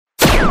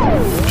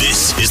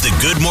This is the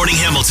Good Morning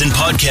Hamilton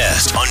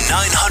podcast on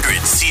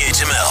 900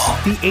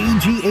 CHML.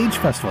 The AGH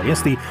Festival,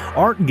 yes, the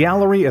Art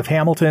Gallery of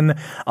Hamilton,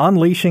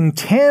 unleashing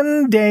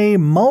 10-day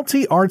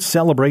multi-art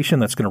celebration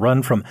that's going to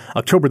run from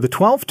October the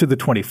 12th to the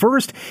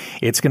 21st.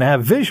 It's going to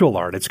have visual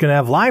art. It's going to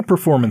have live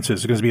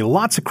performances. There's going to be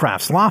lots of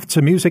crafts, lots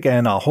of music,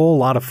 and a whole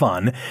lot of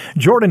fun.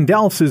 Jordan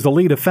Delfs is the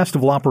lead of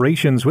festival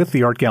operations with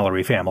the Art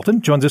Gallery of Hamilton.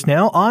 Joins us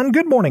now on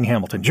Good Morning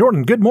Hamilton.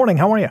 Jordan, good morning.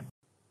 How are you?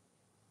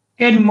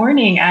 Good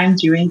morning. I'm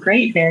doing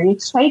great. Very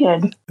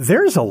excited.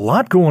 There's a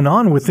lot going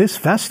on with this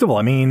festival.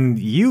 I mean,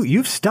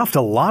 you've stuffed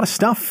a lot of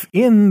stuff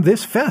in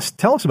this fest.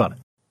 Tell us about it.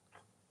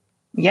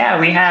 Yeah,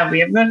 we have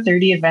about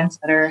 30 events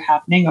that are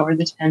happening over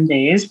the 10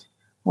 days.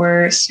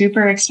 We're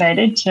super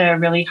excited to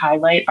really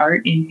highlight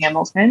art in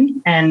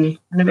Hamilton and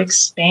kind of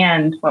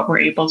expand what we're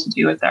able to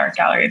do with the Art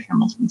Gallery of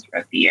Hamilton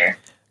throughout the year.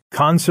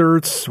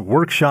 Concerts,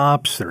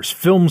 workshops, there's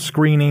film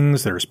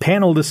screenings, there's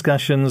panel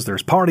discussions,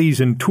 there's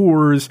parties and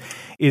tours.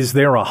 Is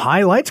there a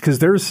highlight? Because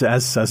there's,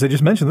 as I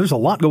just mentioned, there's a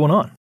lot going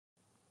on.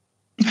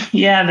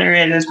 Yeah, there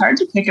is. It's hard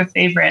to pick a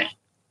favorite.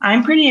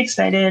 I'm pretty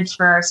excited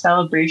for our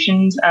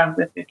celebrations of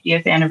the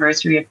 50th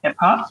anniversary of hip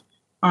hop.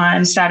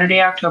 On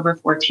Saturday, October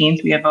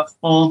 14th, we have a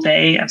full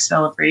day of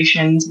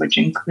celebrations, which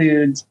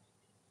includes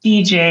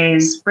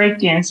DJs,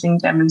 breakdancing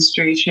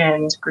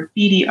demonstrations,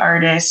 graffiti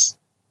artists,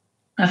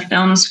 a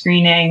film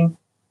screening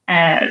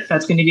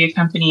that's going to be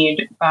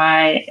accompanied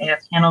by a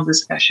panel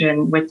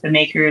discussion with the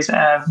makers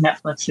of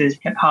Netflix's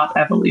Hip Hop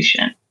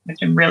Evolution, which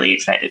I'm really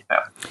excited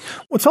about.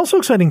 What's also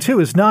exciting, too,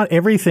 is not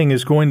everything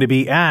is going to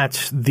be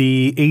at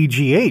the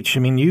AGH. I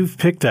mean, you've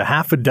picked a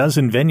half a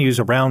dozen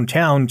venues around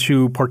town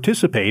to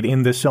participate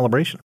in this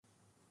celebration.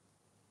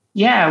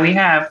 Yeah, we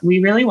have. We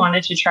really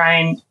wanted to try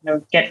and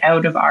get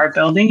out of our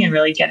building and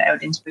really get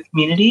out into the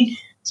community.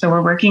 So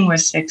we're working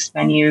with 6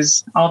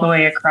 venues all the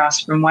way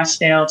across from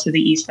Westdale to the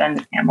east end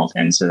of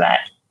Hamilton so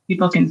that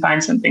people can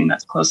find something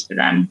that's close to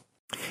them.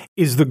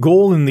 Is the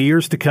goal in the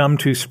years to come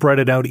to spread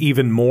it out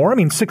even more? I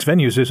mean, 6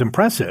 venues is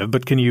impressive,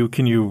 but can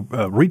you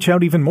reach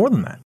out even more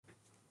than that?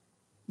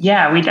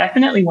 Yeah, we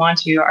definitely want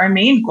to. Our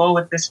main goal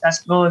with this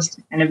festival is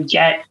to kind of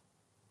get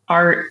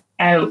art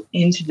out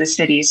into the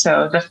city.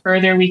 So the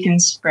further we can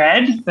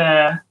spread,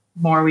 the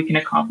more we can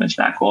accomplish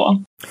that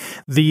goal.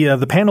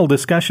 The panel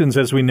discussions,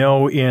 as we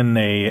know, in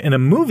a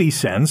movie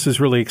sense, is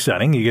really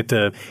exciting. You get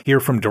to hear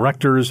from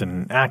directors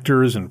and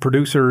actors and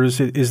producers.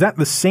 Is that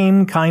the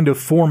same kind of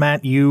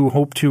format you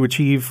hope to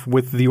achieve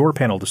with your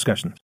panel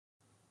discussions?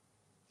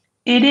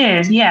 It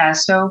is, yeah.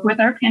 So with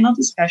our panel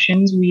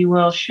discussions, we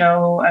will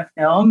show a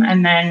film,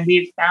 and then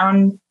we've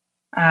found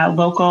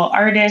local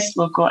artists,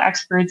 local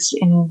experts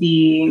in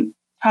the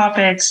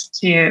topics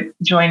to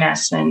join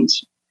us and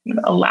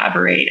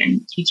elaborate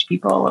and teach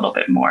people a little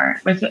bit more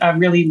with a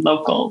really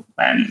local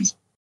lens.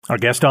 Our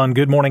guest on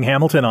Good Morning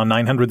Hamilton on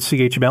 900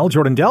 CHML,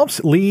 Jordan Delfs,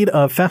 lead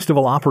of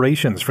festival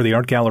operations for the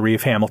Art Gallery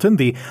of Hamilton.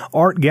 The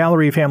Art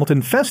Gallery of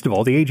Hamilton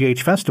Festival, the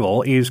AGH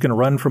Festival, is going to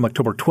run from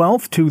October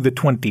 12th to the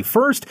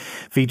 21st,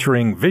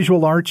 featuring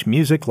visual art,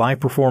 music, live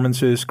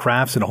performances,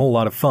 crafts, and a whole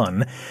lot of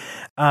fun.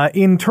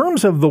 In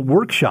terms of the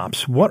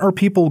workshops, what are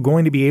people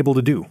going to be able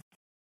to do?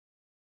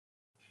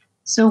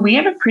 So we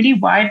have a pretty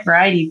wide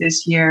variety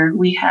this year.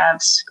 We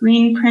have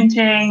screen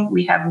printing,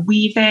 we have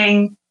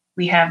weaving,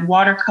 we have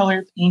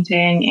watercolor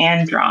painting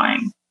and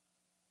drawing,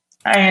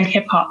 and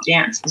hip hop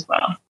dance as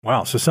well.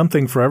 Wow, so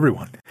something for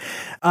everyone.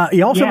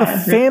 You also have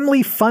a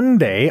family fun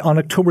day on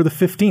October the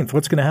 15th.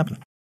 What's going to happen?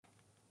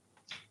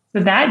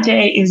 So that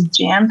day is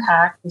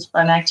jam-packed with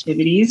fun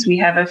activities. We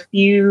have a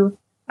few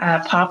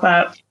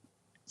pop-up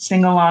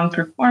sing-along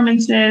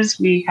performances.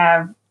 We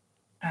have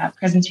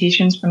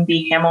presentations from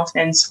the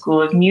Hamilton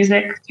School of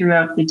Music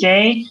throughout the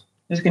day.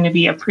 There's going to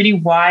be a pretty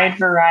wide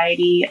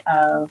variety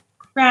of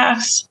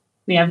crafts.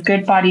 We have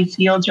Good Body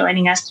Feel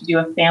joining us to do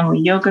a family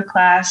yoga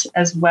class,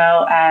 as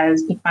well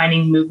as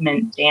defining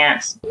movement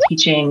dance,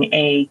 teaching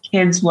a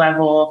kids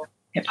level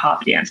hip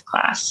hop dance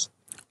class.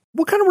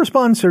 What kind of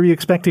response are you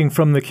expecting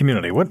from the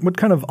community? What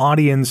kind of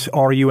audience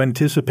are you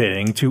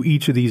anticipating to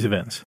each of these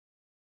events?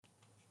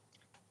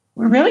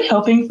 We're really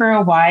hoping for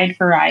a wide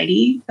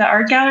variety. The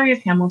Art Gallery of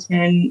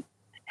Hamilton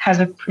has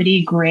a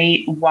pretty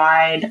great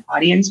wide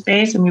audience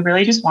base, and we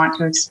really just want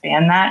to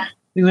expand that.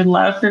 We would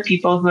love for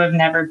people who have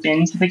never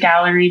been to the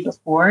gallery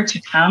before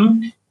to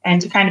come,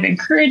 and to kind of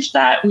encourage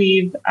that,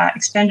 we've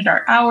extended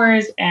our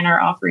hours and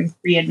are offering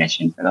free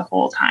admission for the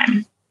whole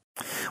time.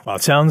 Well,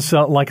 it sounds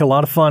like a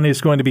lot of fun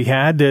is going to be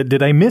had.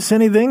 Did I miss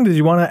anything? Did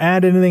you want to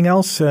add anything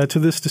else to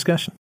this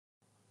discussion?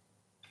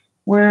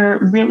 We're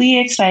really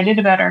excited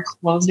about our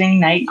closing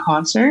night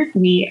concert.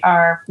 We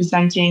are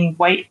presenting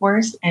White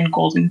Horse and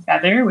Golden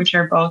Feather, which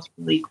are both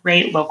really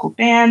great local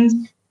bands.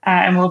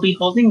 And we'll be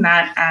holding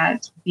that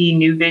at the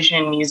New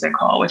Vision Music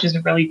Hall, which is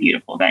a really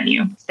beautiful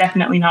venue. It's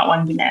definitely not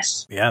one to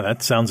miss. Yeah,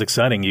 that sounds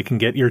exciting. You can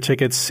get your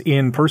tickets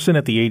in person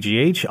at the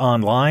AGH,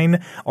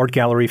 online,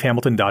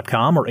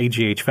 artgalleryofhamilton.com or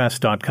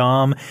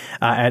aghfest.com,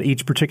 at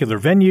each particular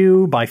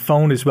venue, by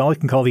phone as well. You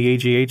can call the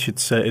AGH.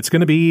 It's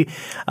going to be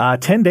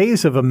 10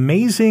 days of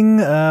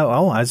amazing,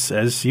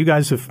 as you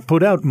guys have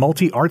put out,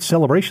 multi-art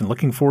celebration.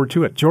 Looking forward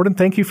to it. Jordan,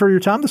 thank you for your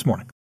time this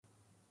morning.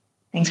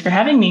 Thanks for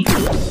having me.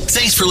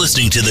 Thanks for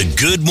listening to the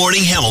Good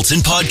Morning Hamilton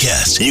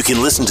podcast. You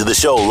can listen to the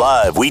show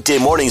live weekday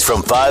mornings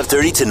from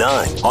 5:30 to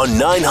 9 on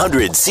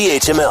 900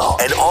 CHML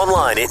and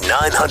online at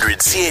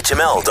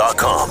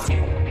 900CHML.com.